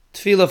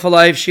Tefillah for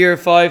Life, Shir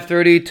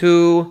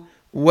 532,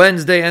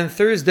 Wednesday and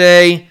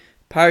Thursday,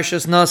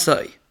 Parshas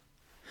Nasai.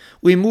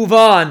 We move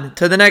on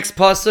to the next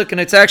pasuk, and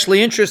it's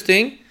actually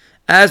interesting,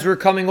 as we're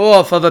coming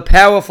off of a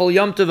powerful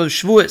Yom Tov of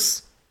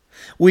Shavuos.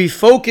 We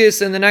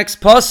focus in the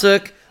next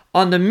pasuk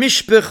on the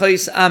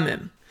Mishpachos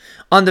Amim,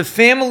 on the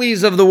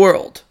families of the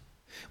world,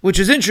 which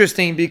is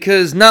interesting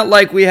because not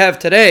like we have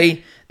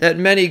today, that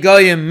many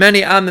Goyim,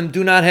 many Amim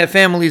do not have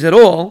families at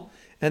all,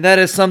 and that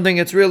is something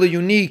that's really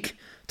unique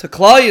to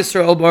Klal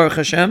Yisrael, Baruch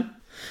Hashem.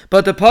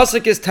 But the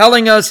pasuk is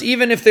telling us,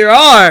 even if there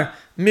are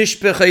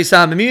Mishpachos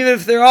Amim, even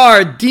if there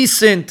are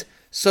decent,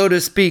 so to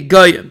speak,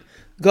 Goyim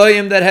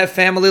that have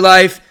family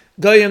life,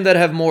 Goyim that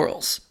have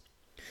morals,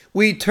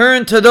 we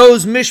turn to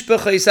those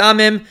Mishpachos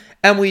Amim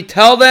and we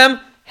tell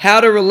them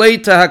how to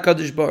relate to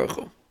HaKadosh Baruch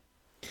Hu.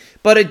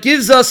 But it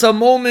gives us a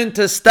moment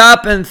to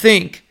stop and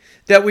think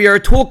that we are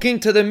talking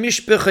to the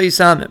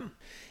Mishpachos Amim.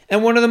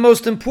 And one of the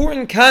most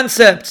important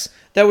concepts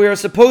that we are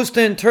supposed to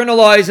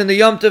internalize in the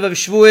Yom Tov of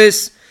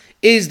Shavuos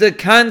is the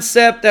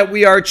concept that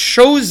we are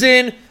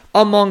chosen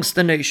amongst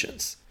the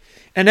nations.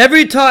 And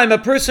every time a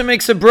person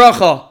makes a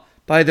bracha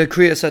by the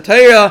Kriyas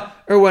HaTorah,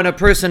 or when a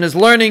person is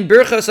learning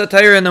Birchas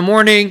HaTorah in the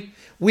morning,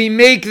 we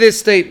make this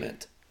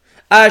statement: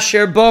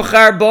 Asher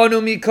bochar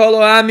banu mikol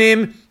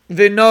ha'amim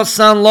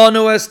v'nosan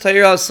lanu es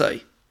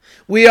Torasai.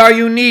 We are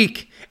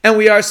unique, and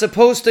we are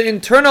supposed to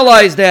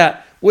internalize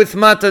that with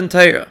Matan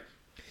Torah.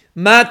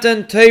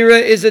 Matan Torah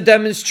is a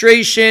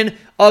demonstration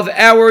of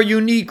our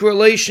unique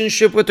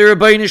relationship with the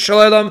Ribbono Shel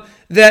Olam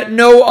that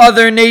no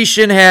other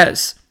nation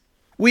has.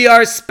 We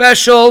are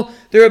special.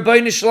 The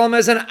Ribbono Shel Olam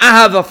has an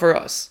ahava for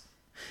us.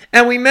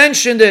 And we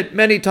mentioned it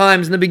many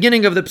times in the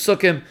beginning of the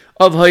Psukim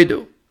of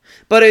Haidu.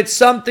 But it's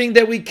something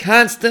that we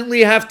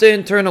constantly have to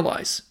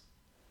internalize.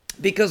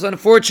 Because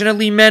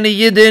unfortunately many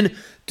Yidden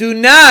do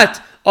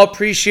not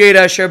appreciate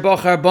Asher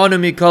Bachar Banu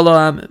Mikol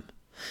Ha'amim.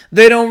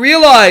 They don't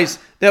realize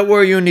that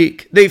we're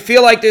unique. They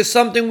feel like there's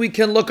something we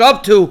can look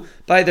up to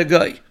by the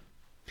guy.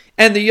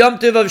 And the Yom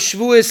Tov of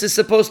Shavuos is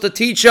supposed to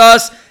teach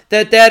us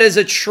that that is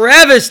a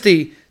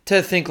travesty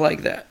to think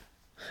like that.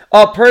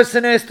 A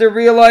person has to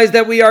realize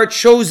that we are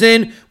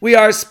chosen, we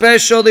are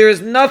special, there is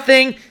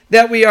nothing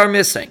that we are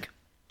missing.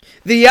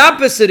 The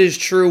opposite is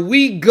true.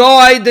 We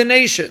guide the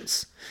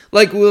nations,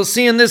 like we'll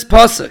see in this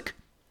pasuk.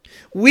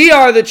 We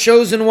are the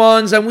chosen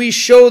ones, and we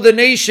show the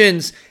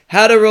nations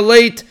how to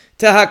relate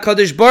to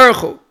HaKadosh Baruch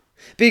Hu.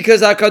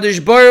 Because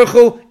HaKadosh Baruch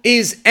Hu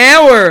is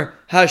our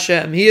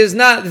Hashem. He is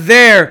not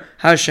their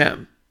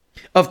Hashem.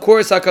 Of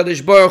course,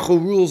 HaKadosh Baruch Hu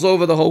rules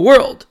over the whole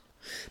world.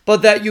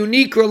 But that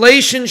unique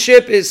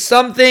relationship is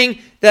something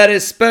that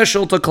is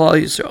special to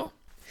Klal Yisrael.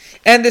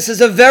 And this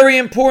is a very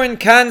important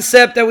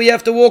concept that we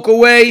have to walk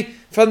away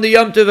from the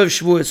Yom Tov of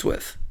Shavuos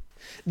with.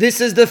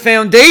 This is the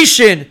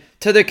foundation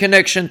to the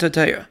connection to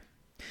Torah.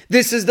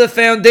 This is the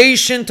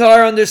foundation to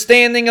our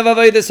understanding of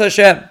Avodas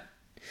Hashem.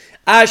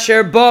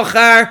 Asher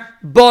Bachar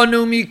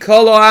Banu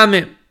Mikol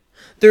Ha'amim.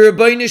 The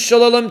Ribbono Shel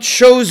Olam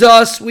chose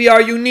us. We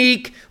are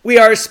unique, we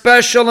are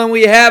special, and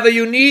we have a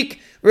unique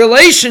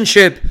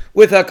relationship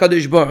with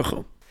HaKadosh Baruch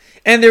Hu.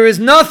 And there is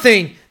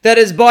nothing that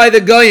is by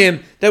the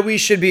Goyim that we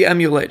should be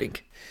emulating.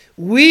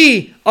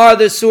 We are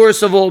the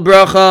source of all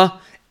bracha.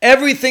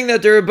 Everything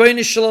that the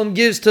Ribbono Shel Olam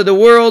gives to the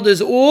world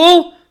is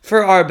all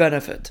for our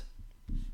benefit.